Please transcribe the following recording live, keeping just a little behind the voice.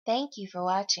Thank you for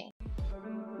watching.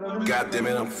 God damn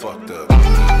it, I'm fucked up.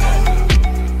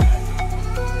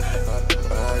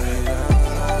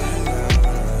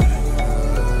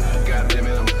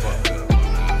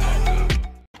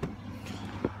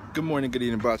 Good morning, good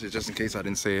evening, BOTCH. Just in case I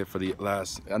didn't say it for the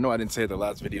last, I know I didn't say it the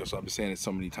last video, so I've been saying it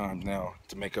so many times now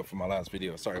to make up for my last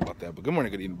video. Sorry about that, but good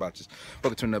morning, good evening, BOTCH.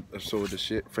 Welcome to another episode of the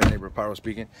shit. Friend, neighbor, Pyro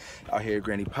speaking. Out here at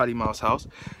Granny Potty Mouth's house,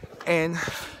 and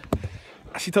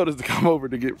she told us to come over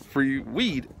to get free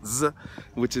weeds,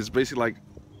 which is basically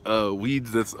like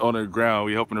weeds that's on the ground.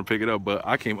 We helping her pick it up, but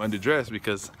I came underdressed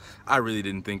because I really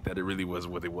didn't think that it really was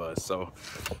what it was. So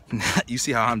you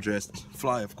see how I'm dressed,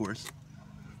 fly, of course.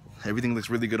 Everything looks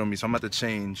really good on me, so I'm about to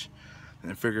change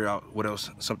and figure out what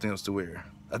else, something else to wear.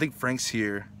 I think Frank's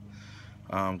here,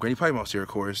 Granny Potty Mouth's here, of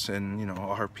course, and you know,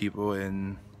 all her people,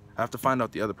 and I have to find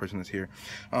out the other person that's here.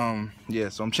 Yeah,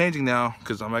 so I'm changing now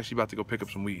because I'm actually about to go pick up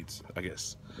some weeds, I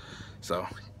guess. So,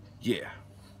 yeah,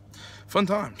 fun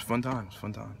times, fun times,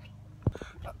 fun times.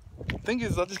 Thing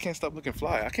is, I just can't stop looking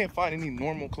fly. I can't find any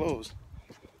normal clothes.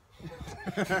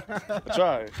 I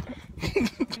tried. You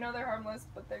know they're harmless,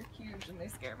 but they're huge and they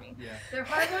scare me. Yeah. They're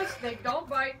harmless, they don't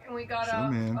bite, and we got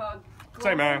a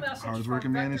message hardest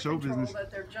working man in show business. That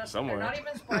they're just, Somewhere. They're not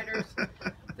even spiders.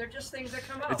 They're just things that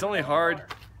come out. It's only hard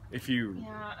if you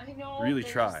I know, really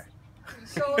try.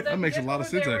 So That makes a lot of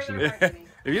sense, actually. If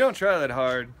you don't try that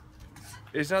hard,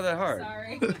 it's not that hard.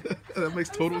 Sorry. That makes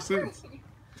total sense.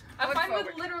 I'm fine with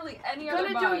literally any other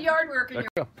gonna bug. do yard work in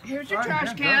your... Here's your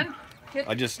trash can.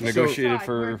 I just negotiated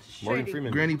for Morgan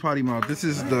Freeman. Granny Potty Mouth, this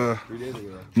is the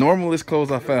normalest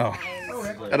clothes I found.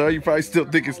 I know you probably still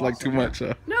think it's like too much,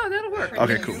 huh? No, that'll work.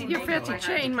 Okay, cool. Your fancy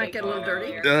chain might get a little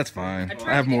dirty. Yeah, that's fine.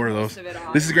 I have more of those.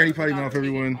 This is Granny Potty Mouth,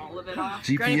 everyone. Granny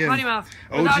Potty GPM. Mouth.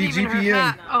 OG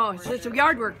GPM. Oh, it's a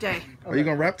yard work day. Are you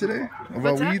gonna rap today about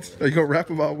What's that? weeds? Are you gonna rap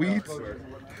about weeds?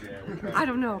 I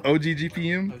don't know. OG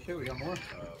GPM.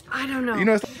 I don't know. You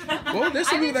know, well, there's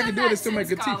some people that can do it and still make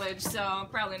good teeth. college, so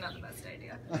probably not the best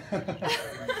idea.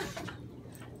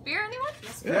 Beer, anyone?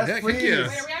 Yeah, heck Wait, yeah. are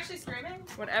we actually screaming?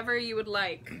 Whatever you would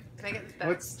like. Can I get this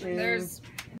back? There's...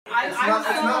 It's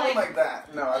not like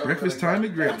that. No, I don't Breakfast really time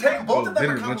and great. Take both of them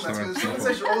Dinner, are compliments lunchtime. because if someone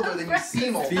says you're older, then you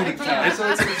seem older. Feeding time. So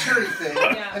it's a maturity thing.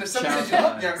 And if someone says you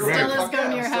look younger, Right. well, Still is fuck going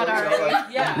them. to your So, head you know, already. like,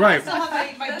 Yeah. Right. So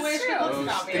my boyish looks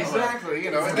about me. exactly.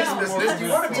 You know, and this, you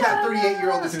want to be that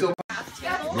 38-year-old that's still.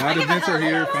 Live events are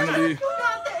here. Finally,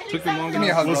 took them long. Give me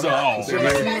a hug. What's up? Good to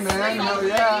see you, man. Hell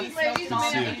yeah.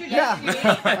 Yeah.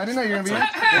 I didn't know you were gonna be here.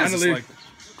 Finally.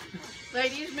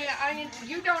 Ladies,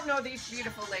 you don't know these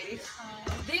beautiful ladies.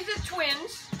 These are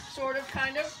twins, sort of,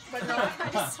 kind of, but not.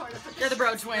 They're the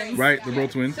bro twins. Right, the bro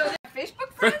twins. So they're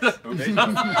Facebook friends? Okay.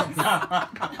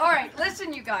 All right,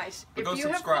 listen, you guys. But go you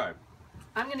subscribe.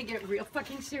 I'm going to get real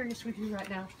fucking serious with you right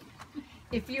now.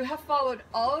 If you have followed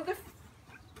all of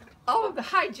the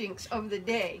hijinks of the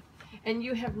day, and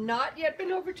you have not yet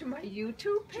been over to my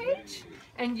YouTube page,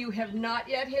 and you have not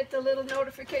yet hit the little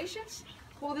notifications,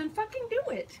 well then fucking do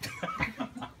it.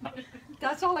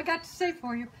 That's all I got to say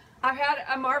for you. I've had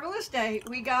a marvelous day.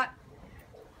 We got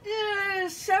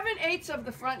 7/8 of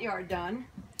the front yard done,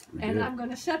 and I'm going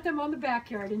to set them on the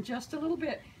backyard in just a little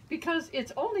bit because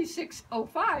it's only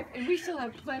 6:05 and we still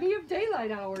have plenty of daylight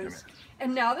hours.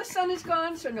 And now the sun is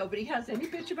gone, so nobody has any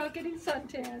bitch about getting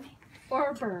suntan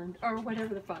or burned or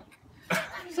whatever the fuck.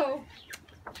 So,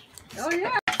 oh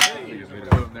yeah.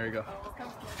 There you go.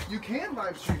 You can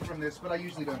live stream from this, but I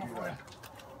usually don't do that.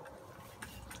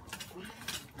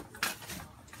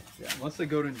 Yeah, once they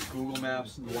go to Google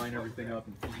Maps and line everything up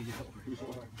and find out where you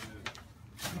are.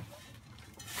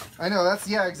 I know, that's,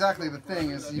 yeah, exactly the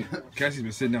thing is. Cassie's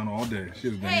been sitting down all day. She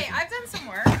was Hey, I've done some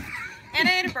work, and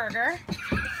I ate a burger,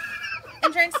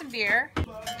 and drank some beer.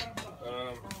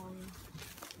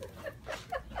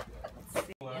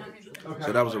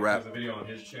 So that was a wrap. There's a video on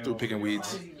his channel. Through picking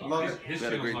weeds. Love it. His We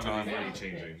had a great channel's time. not really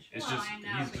changing. It's just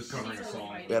he's just covering a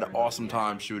song. We had an awesome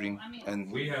time shooting and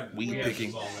We had weed picking.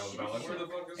 a song that was about like where the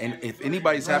fuck is And if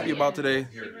anybody's happy about today,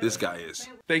 this guy is.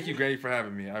 Thank you, Granny, for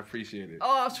having me. I appreciate it.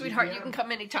 Oh, sweetheart, you can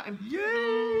come anytime.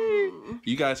 Yay!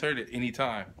 You guys heard it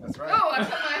anytime. That's right. Oh, I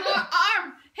put my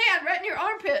hand right in your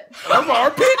armpit. That's my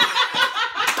armpit?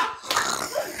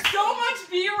 So much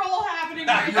B-roll happening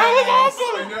right That was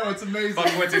awesome! I know, it's amazing.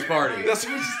 Fuck Quincy's party. That's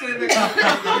what we're just gonna make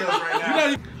videos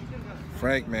right now.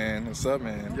 Frank, man. What's up,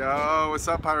 man? Yo, what's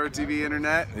up, Pyro TV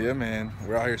internet? Yeah, man.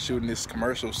 We're out here shooting this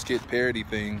commercial skit parody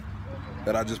thing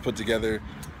that I just put together.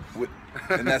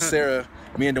 And that's Sarah.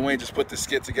 Me and Dwayne just put the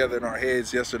skit together in our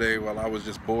heads yesterday while I was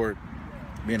just bored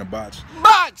being a botch.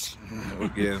 BOTCH!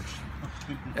 Yeah.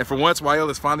 And for once, YL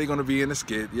is finally going to be in the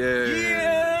skit.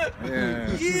 Yeah.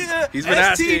 Yeah. Yeah. He's been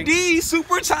asking. STD,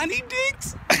 super tiny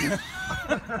dicks.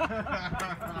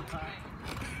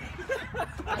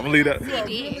 I'm gonna leave that.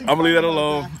 STD. I'm gonna leave that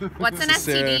alone. What's an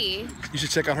STD? You should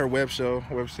check out her web series. You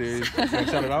wanna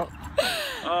shout it out?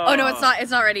 Oh no, it's not.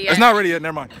 It's not ready yet. It's not ready yet.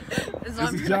 Never mind. It's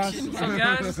on This is Josh. production. What's up,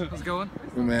 guys? How's it going?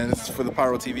 Man, this is for the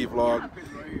Pyro TV vlog.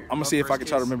 I'm gonna see if I can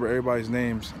try to remember everybody's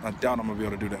names. I doubt I'm gonna be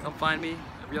able to do that. Come find me,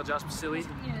 Real Josh Basili,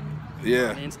 Yeah.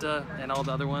 on Insta and all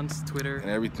the other ones, Twitter, And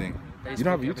everything. Facebook, You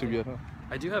don't have a YouTube everything. yet, huh?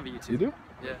 I do have a YouTube. You do?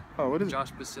 Yeah. Oh, what is it?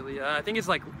 Josh Basili. I think it's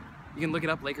like, you can look it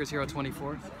up, Lakers Hero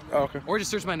 24. Oh, okay. Or just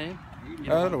search my name.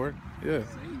 Oh, that'll work. Yeah.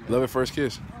 Love at first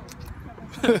kiss.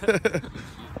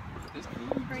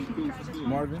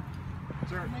 Marvin.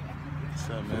 What's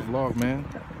up, The man? vlog, man.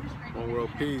 One World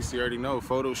Peace, you already know.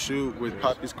 Photo shoot with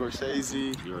Poppy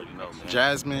Scorsese. You already know, man.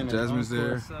 Jasmine. Jasmine's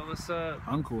there. What's up?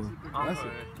 Encore. That's it.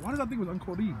 Why did I think it was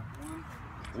Encore D?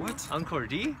 What? Encore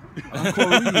D?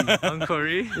 Encore E. Encore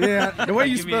E? Yeah, the way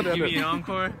you Give me- spelled that. Give me an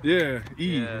encore? Yeah,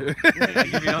 E. Yeah.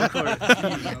 Give me an encore.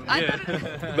 Yeah.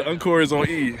 The Encore is on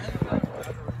E.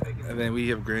 And then we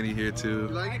have Granny here too.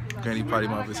 Granny Potty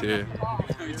Mouth is here.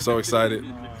 So excited.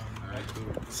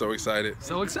 So excited.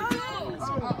 So excited.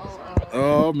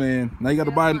 Oh man. Now you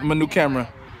gotta buy my new camera.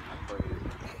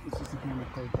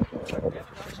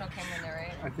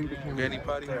 I think the camera. Granny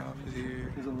Potty Mouth is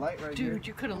here. There's a light right here. Dude,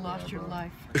 you could have lost your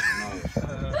life.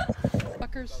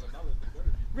 Fuckers.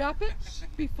 Wrap it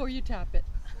before you tap it.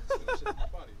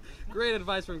 Great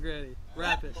advice from Granny.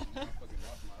 Wrap it.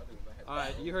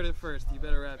 Alright, you heard it first. You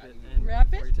better wrap it. And Wrap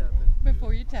before it you tap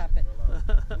before you tap it.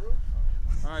 it.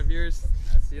 Alright, viewers.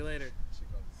 See you later.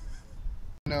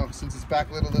 No, since it's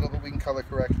backlit a little, but we can color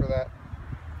correct for that.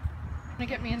 Can you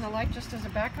get me in the light just as a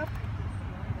backup?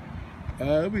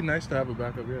 It'd be nice to have a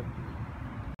backup,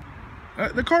 yeah.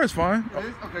 The car is fine. It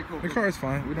is? Okay, cool. The car is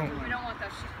fine. We don't. We don't want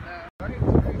that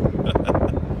shit.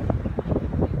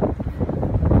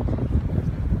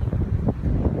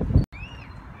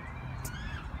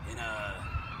 And I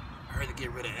heard to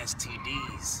get rid of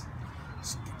STDs.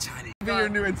 Super tiny. Be your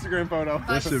new Instagram photo.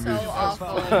 That should be. So awful.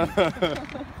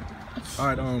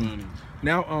 All right.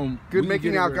 Now Good we can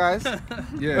making get out, it guys.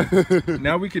 Yeah.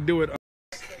 Now we could do it.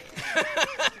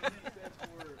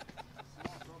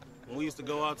 When we used to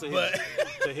go out to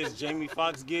his Jamie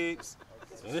Foxx gigs.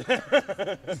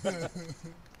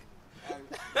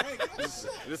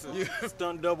 This is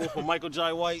stunt double for Michael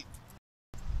Jai White.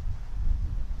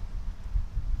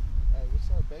 Hey, what's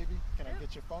up, baby? Can I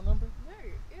get your phone number? No,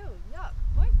 ew, yuck.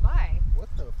 Boy, bye. What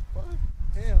the fuck?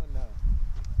 Hell no.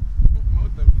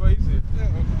 What the fuck is it? Yeah,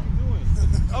 what are you doing?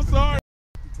 I'm sorry.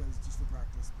 Because just for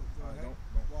practice. But go ahead. Don't.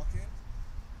 Walk in.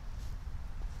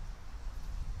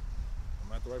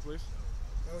 I'm at the right place.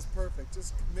 That was perfect.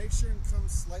 Just make sure and come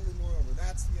slightly more over.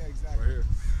 That's, yeah, exactly. Right here.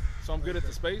 So I'm good at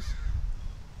the space.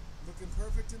 Looking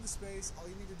perfect in the space. All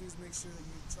you need to do is make sure that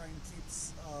you try and keep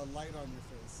light on your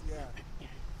face. Yeah.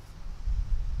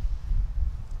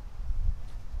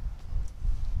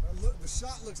 Look, the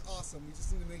shot looks awesome. You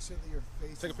just need to make sure that your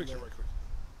face Take a is picture lit. right quick.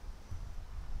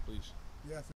 Please.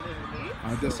 Yeah.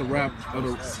 Alright, that's a wrap.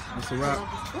 That's a wrap.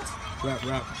 Wrap.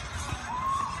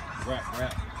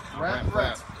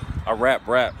 I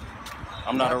rap.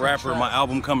 I'm not a rapper. My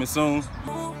album coming soon.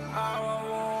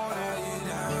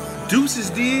 Deuces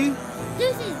did.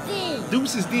 Deuces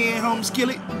Deuces home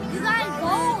skillet. You guys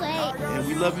go away. And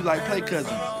we love you like play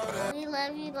cousin. We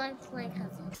love you like play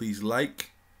cousins. Please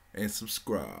like and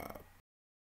subscribe.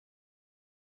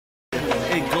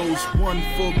 It goes 1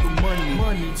 for the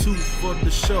money, 2 for the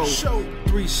show,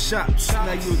 3 shots.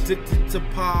 Now you addicted to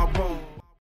Pyro.